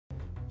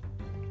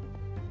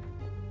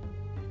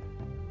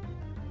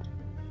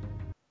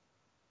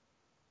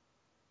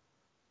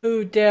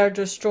Who dare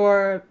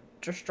destroy my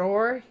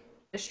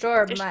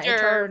Disturb.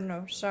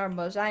 eternal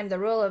summers? I am the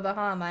ruler of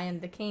Aham. I am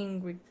the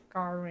king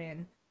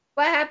Rigarin.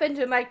 What happened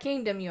to my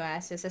kingdom, you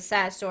ask? It's a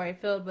sad story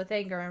filled with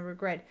anger and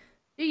regret.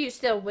 Do you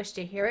still wish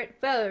to hear it?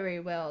 Very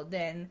well,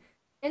 then.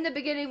 In the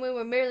beginning, we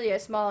were merely a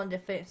small and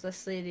defenseless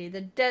city.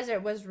 The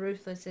desert was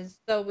ruthless, and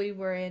so we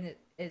were in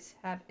its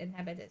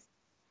inhabitants.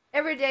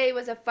 Every day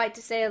was a fight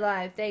to stay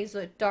alive. Things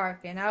looked dark,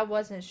 and I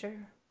wasn't sure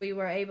we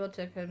were able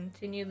to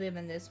continue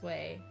living this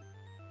way.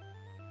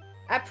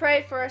 I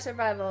prayed for our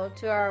survival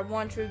to our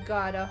one true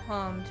God,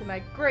 Ahum. To my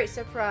great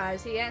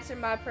surprise, he answered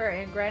my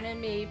prayer and granted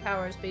me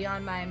powers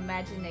beyond my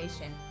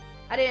imagination.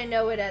 I didn't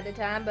know it at the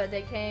time, but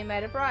they came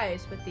at a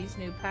price. With these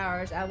new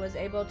powers, I was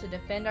able to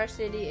defend our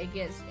city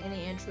against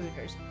any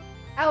intruders.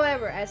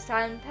 However, as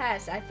time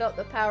passed, I felt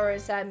the power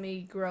inside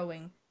me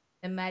growing.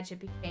 The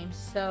magic became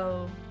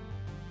such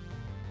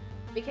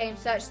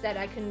that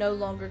I could no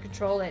longer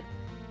control it.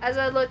 As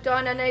I looked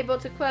on, unable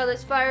to quell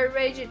its fiery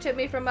rage, it took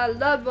me from my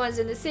loved ones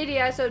in the city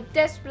I so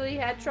desperately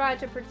had tried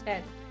to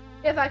protect.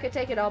 If I could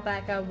take it all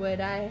back, I would.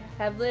 I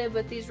have lived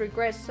with these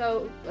regrets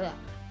for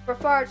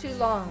far too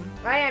long.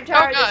 I am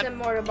tired of this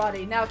immortal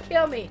body. Now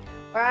kill me,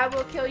 or I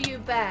will kill you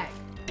back.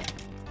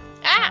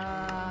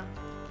 Ah!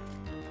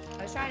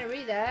 I was trying to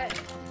read that.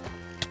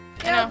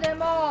 Kill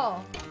them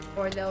all,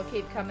 or they'll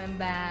keep coming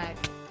back.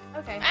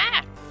 Okay.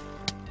 Ah!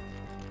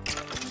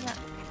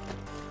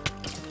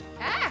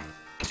 Ah!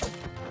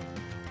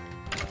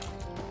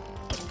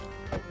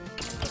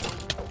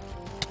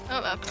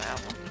 Oh, that's an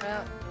apple.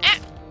 Well, Ah!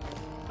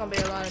 it's gonna be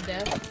a lot of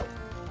death.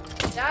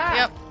 Die!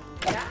 Yep.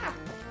 Die!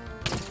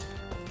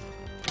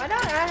 Why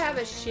don't I have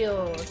a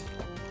shield?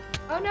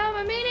 Oh no,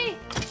 my meanie!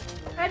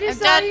 I just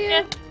saw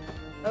you!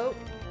 Oh,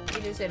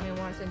 you just hit me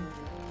once and...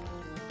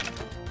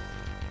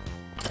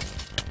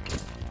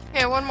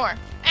 Okay, one more.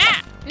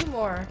 Ah! Two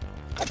more.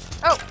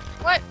 Oh,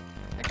 what?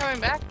 They're coming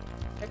back?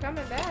 They're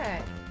coming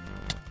back.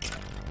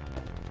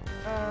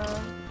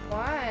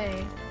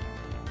 Why?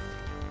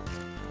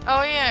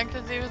 Oh yeah,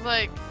 because he was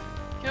like,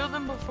 kill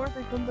them before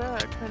they come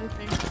back, kind of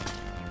thing.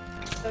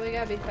 So we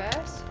gotta be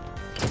fast?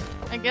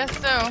 I guess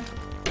so.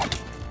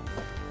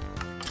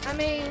 I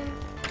mean,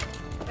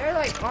 they're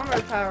like armor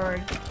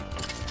powered.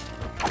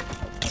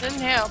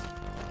 Didn't help.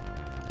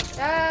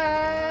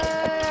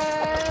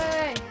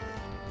 Die!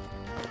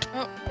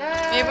 Oh,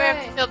 Die! maybe we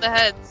have to kill the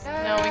heads.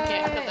 Die! No, we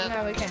can't kill the heads.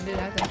 No, we can't do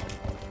nothing.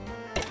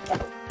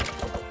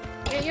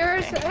 Get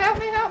yours! Okay. Help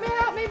me, help me,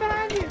 help me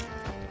behind you!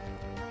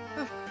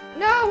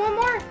 No, one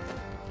more!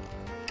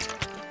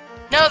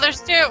 No,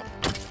 there's two!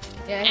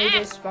 Yeah, he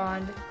just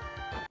spawned.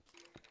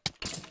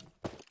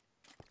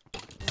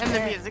 And the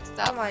music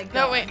stopped. Oh my god.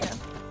 No, wait.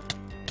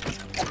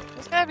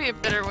 There's gotta be a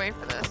better way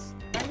for this.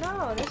 I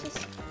know, this is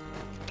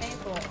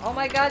painful. Oh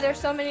my god, there's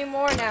so many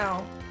more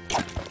now.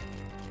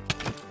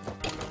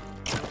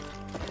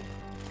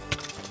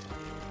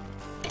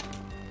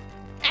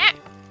 Ah!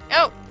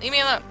 Oh, leave me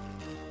alone.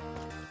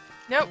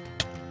 Nope.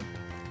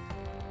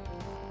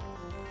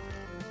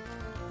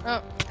 Oh.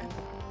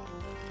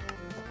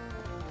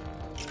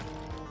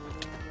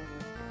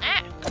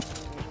 Ah!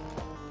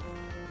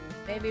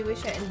 Maybe we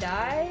shouldn't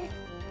die?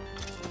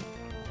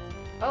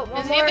 Oh,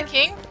 one Is more. he the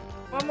king?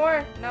 One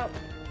more. Nope.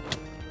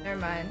 Never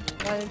mind.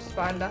 One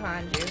spawned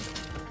behind you.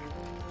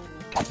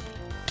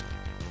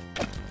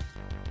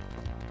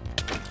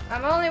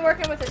 I'm only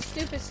working with a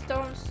stupid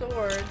stone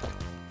sword.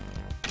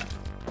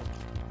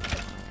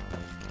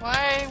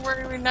 Why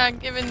were we not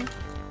given...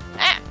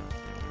 Ah!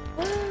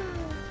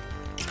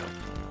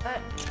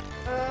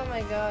 Oh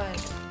my god.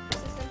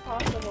 This is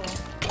impossible.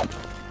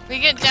 We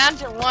get down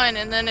to one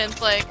and then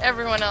it's like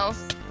everyone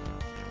else.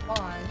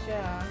 Spawns,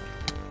 yeah.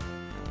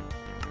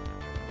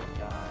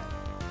 God.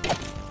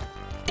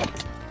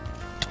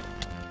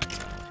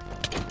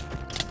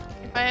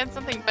 If I had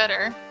something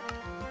better.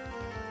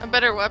 A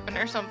better weapon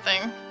or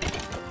something.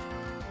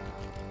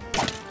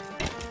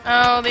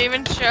 Oh, they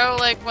even show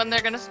like when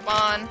they're gonna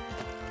spawn.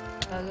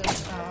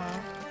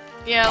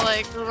 Yeah,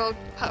 like little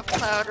puff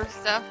cloud or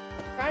stuff.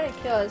 I'm trying to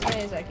kill as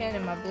many as I can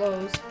in my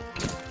blows.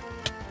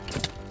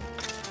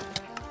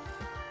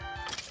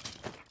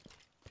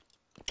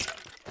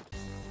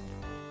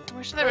 I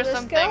wish there was the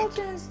something.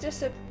 Skeletons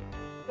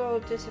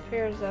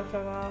disappears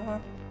after a while, huh?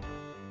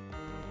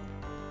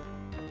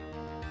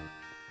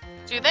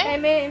 Do they? Hey,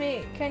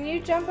 Mamie, can you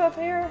jump up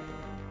here?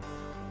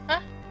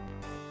 Huh?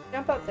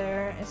 Jump up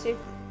there and see if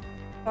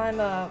climb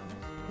up.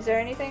 Is there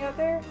anything up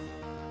there?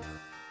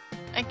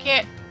 I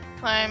can't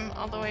climb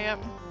all the way up.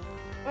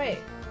 Wait,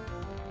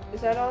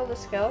 is that all the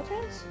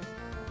skeletons?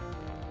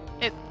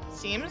 It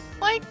seems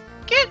like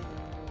it.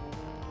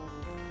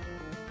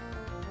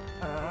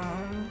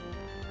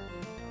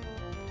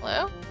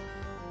 Hello?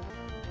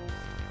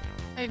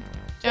 I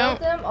Kill don't.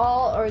 them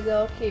all or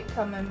they'll keep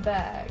coming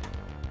back.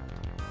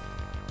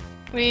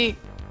 We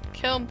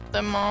killed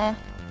them all.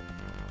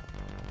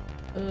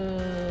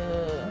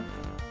 I'm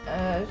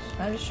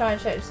just trying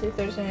to check to see if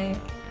there's any.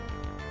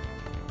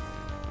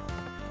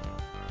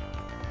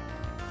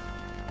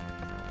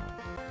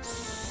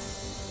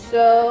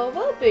 So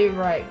we'll be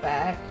right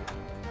back.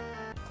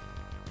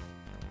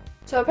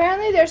 So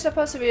apparently there's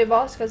supposed to be a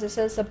boss because it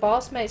says the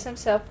boss makes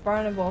himself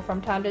vulnerable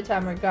from time to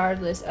time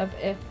regardless of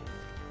if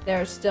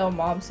there's still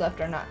mobs left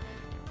or not.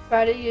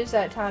 Try to use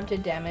that time to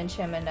damage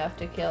him enough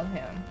to kill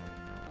him.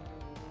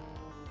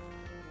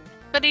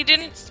 But he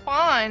didn't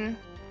spawn.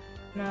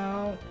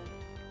 No.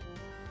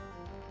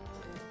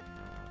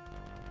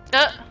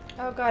 Uh,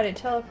 Oh god, it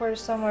teleported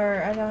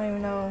somewhere. I don't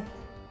even know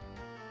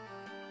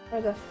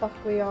where the fuck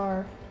we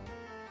are.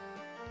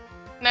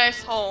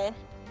 nice hole.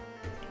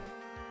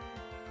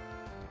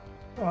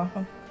 You're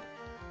welcome.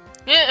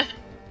 Yeah.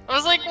 I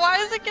was like, why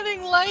is it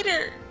getting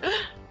lighter?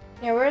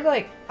 Yeah, we're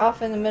like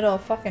off in the middle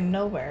of fucking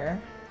nowhere.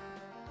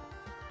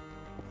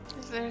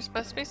 Is there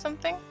supposed to be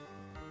something?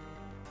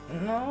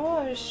 No,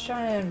 I was just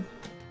trying to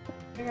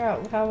figure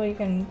out how we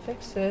can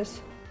fix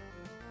this.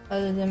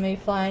 Other than me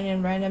flying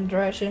in random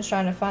directions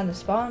trying to find the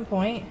spawn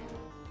point.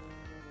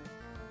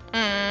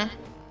 Hmm.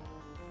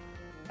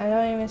 I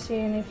don't even see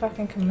any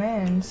fucking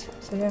commands.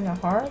 Is it in the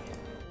heart?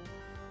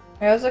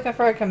 I was looking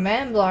for a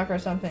command block or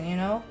something, you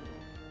know?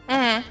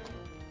 Hmm.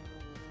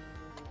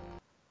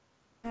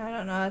 I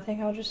don't know, I think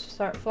I'll just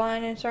start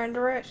flying in certain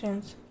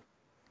directions.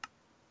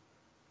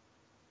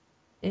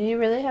 Did you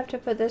really have to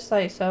put this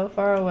like so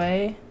far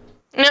away?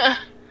 I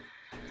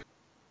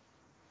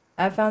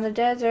found the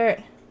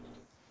desert.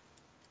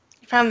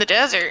 You found the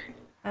desert.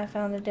 I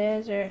found the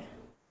desert.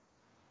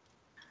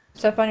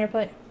 Step on your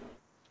plate.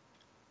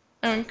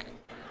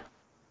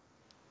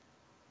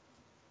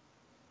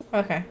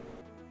 Okay.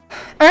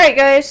 Alright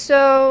guys,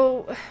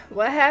 so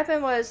what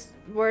happened was,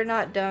 we're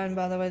not done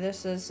by the way,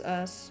 this is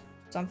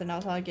something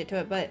else, I'll get to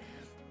it, but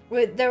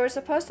there was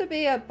supposed to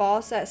be a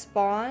boss that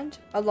spawned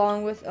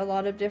along with a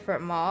lot of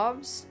different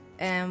mobs,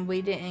 and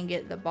we didn't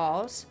get the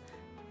boss.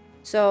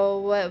 So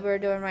what we're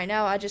doing right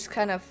now,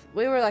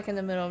 we were like in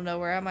the middle of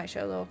nowhere, I might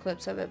show little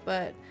clips of it,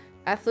 but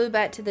I flew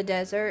back to the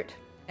desert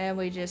and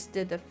we just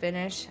did the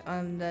finish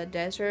on the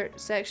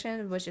desert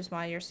section, which is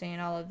why you're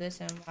seeing all of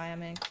this and why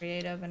I'm in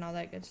creative and all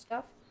that good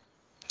stuff.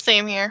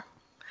 Same here.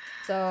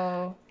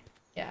 So,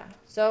 yeah.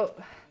 So,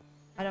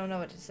 I don't know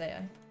what to say.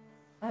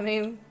 I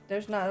mean,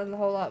 there's not a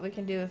whole lot we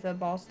can do if the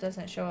boss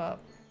doesn't show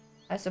up.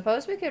 I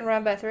suppose we can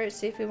run back through it,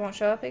 see if he won't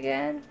show up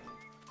again?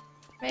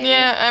 Maybe?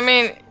 Yeah, I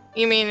mean,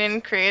 you mean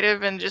in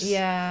creative and just...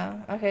 Yeah.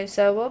 Okay,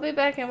 so we'll be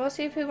back and we'll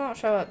see if he won't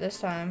show up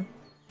this time.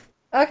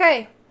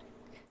 Okay.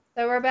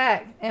 So we're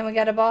back, and we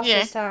got a boss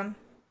this time.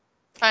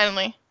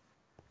 Finally.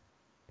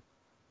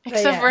 But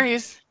Except yeah. for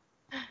he's...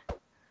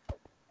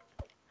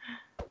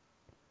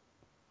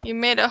 You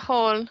made a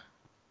hole.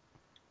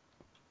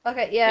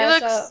 Okay, yeah, You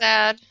look so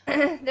sad.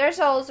 there's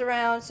holes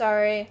around,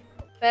 sorry.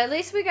 But at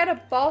least we got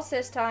a boss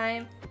this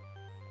time.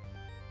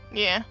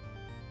 Yeah.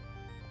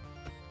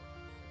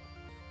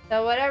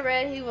 So what I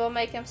read, he will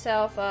make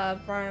himself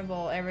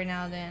vulnerable every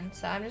now and then.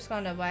 So I'm just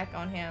going to whack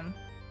on him.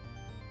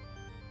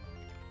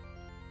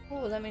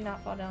 Oh, let me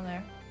not fall down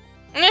there.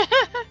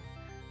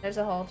 There's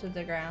a hole to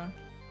the ground.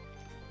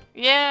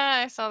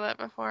 Yeah, I saw that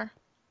before.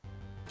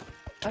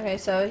 Okay,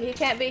 so he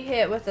can't be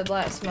hit with the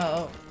black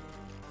smoke.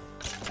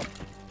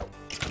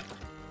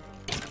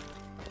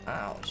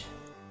 Ouch.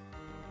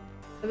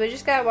 So we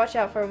just gotta watch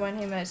out for when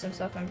he makes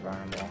himself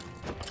invulnerable.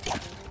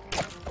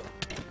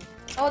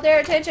 Hold their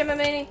attention,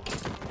 Mamini.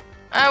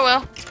 I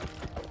will.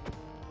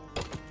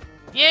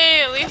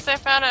 Yay, at least I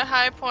found a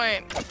high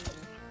point.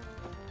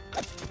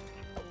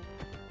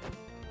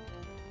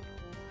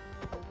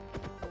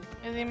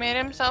 Has he made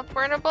himself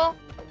burnable?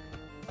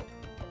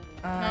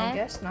 No? I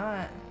guess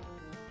not.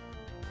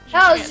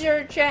 How's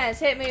your chance?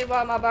 Hit me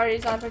while my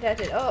body's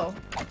unprotected. Oh.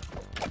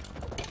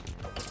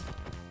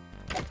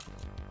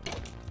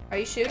 Are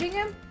you shooting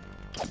him?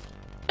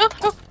 Oh,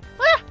 oh,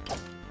 ah!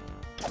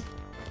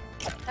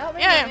 Help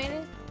me, Yeah.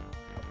 Mamini.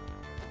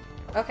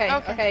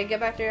 Okay,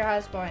 get back to your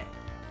highest point.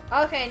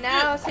 Okay,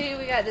 now see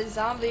we got the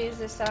zombies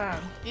this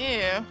time.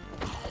 Yeah.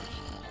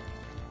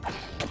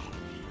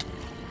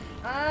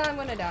 I'm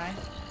gonna die.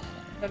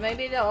 But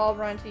maybe they'll all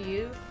run to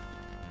you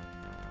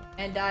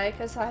and die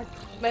because I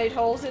made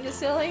holes in the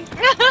ceiling.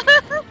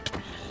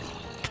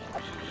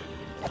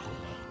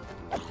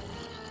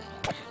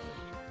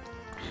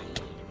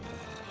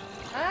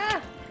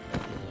 Ah!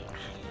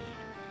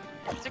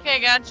 It's okay,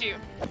 got you.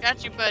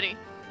 Got you, buddy.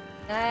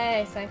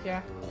 Nice, thank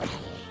you.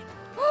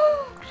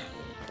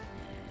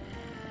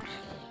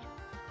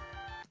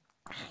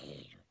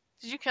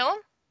 Did you kill him?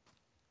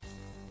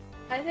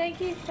 I think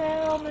he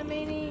fell,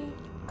 Mamini.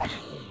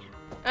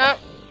 Oh.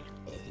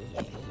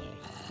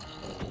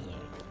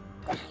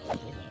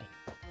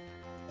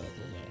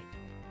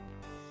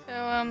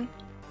 So,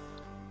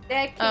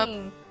 Dead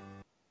King.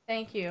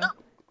 Thank you.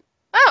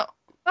 Oh!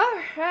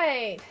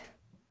 Alright.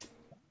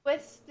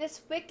 With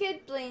this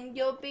wicked bling,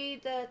 you'll be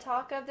the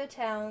talk of the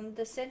town,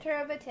 the center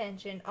of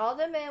attention. All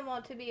the men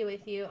want to be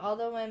with you, all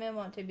the women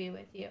want to be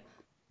with you.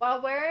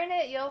 While wearing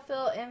it, you'll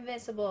feel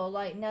invincible,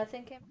 like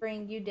nothing can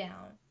bring you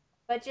down.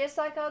 But just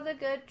like all the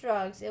good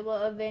drugs, it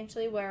will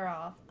eventually wear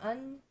off,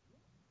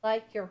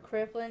 unlike your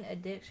crippling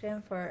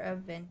addiction for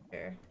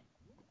adventure.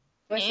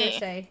 What's your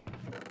say?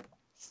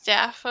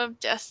 Staff of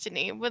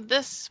Destiny. With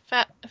this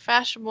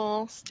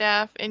fashionable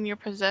staff in your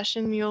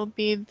possession, you'll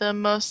be the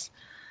most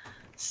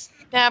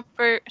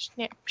snapper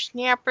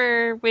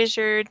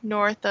wizard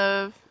north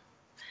of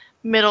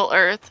Middle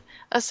Earth.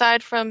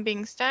 Aside from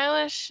being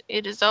stylish,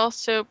 it is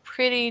also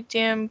pretty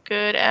damn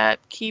good at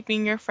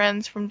keeping your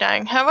friends from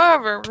dying.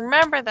 However,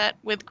 remember that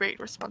with great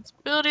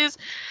responsibilities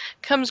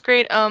comes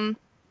great,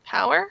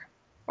 power?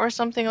 Or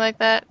something like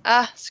that.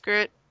 Ah,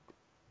 screw it.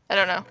 I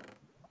don't know.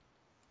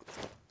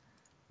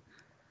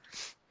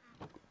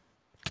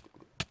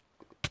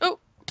 Oh!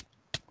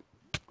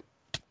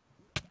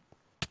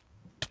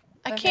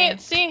 I can't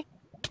see.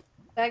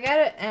 I got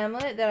an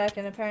amulet that I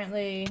can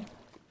apparently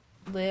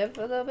live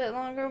a little bit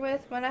longer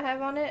with when I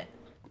have on it.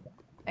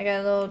 I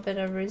got a little bit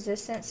of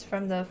resistance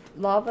from the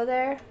lava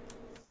there.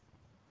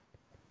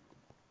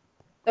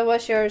 So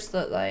what's yours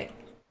look like?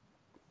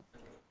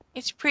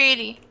 It's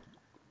pretty.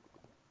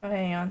 Oh,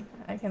 hang on.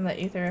 I can let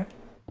you through.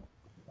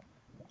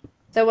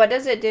 So what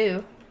does it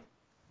do?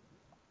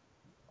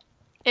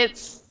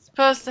 It's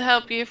supposed to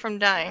help you from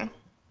dying.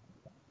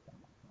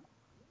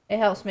 It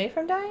helps me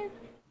from dying?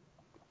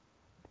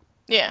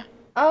 Yeah.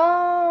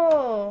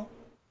 Oh!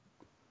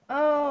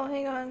 Oh,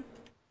 hang on.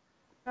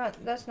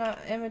 That's not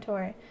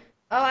inventory.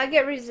 Oh, I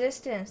get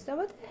resistance. Then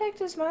what the heck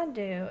does mine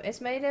do?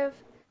 It's made of...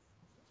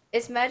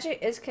 Its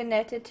magic is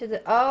connected to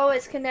the... Oh,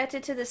 it's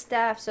connected to the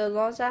staff. So as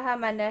long as I have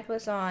my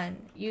necklace on,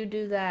 you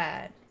do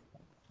that.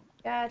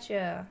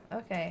 Gotcha.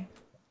 Okay.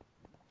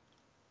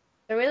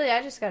 So really,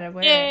 I just gotta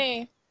wear it.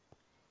 Yay!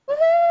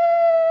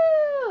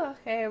 Woohoo!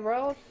 Okay,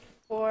 roll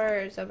 4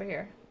 is over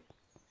here.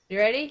 You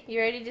ready? You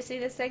ready to see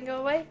this thing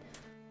go away?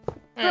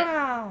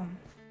 Boom!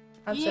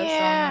 I'm so strong,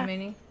 my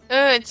mini.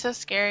 Oh, it's so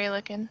scary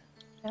looking.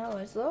 No,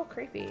 it's a little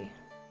creepy.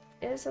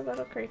 It is a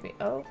little creepy.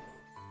 Oh.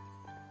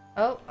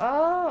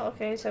 Oh,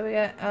 okay, so we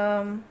got,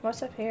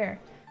 what's up here?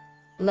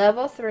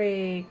 Level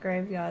 3,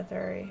 Graveyard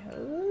 3.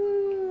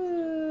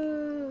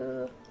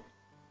 Ooh.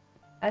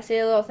 I see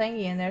a little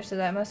thingy in there, so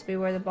that must be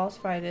where the boss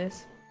fight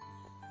is.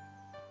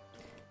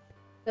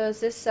 So is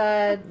this,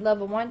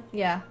 level 1?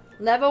 Yeah.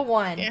 Level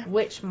 1, yeah.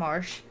 Witch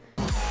Marsh.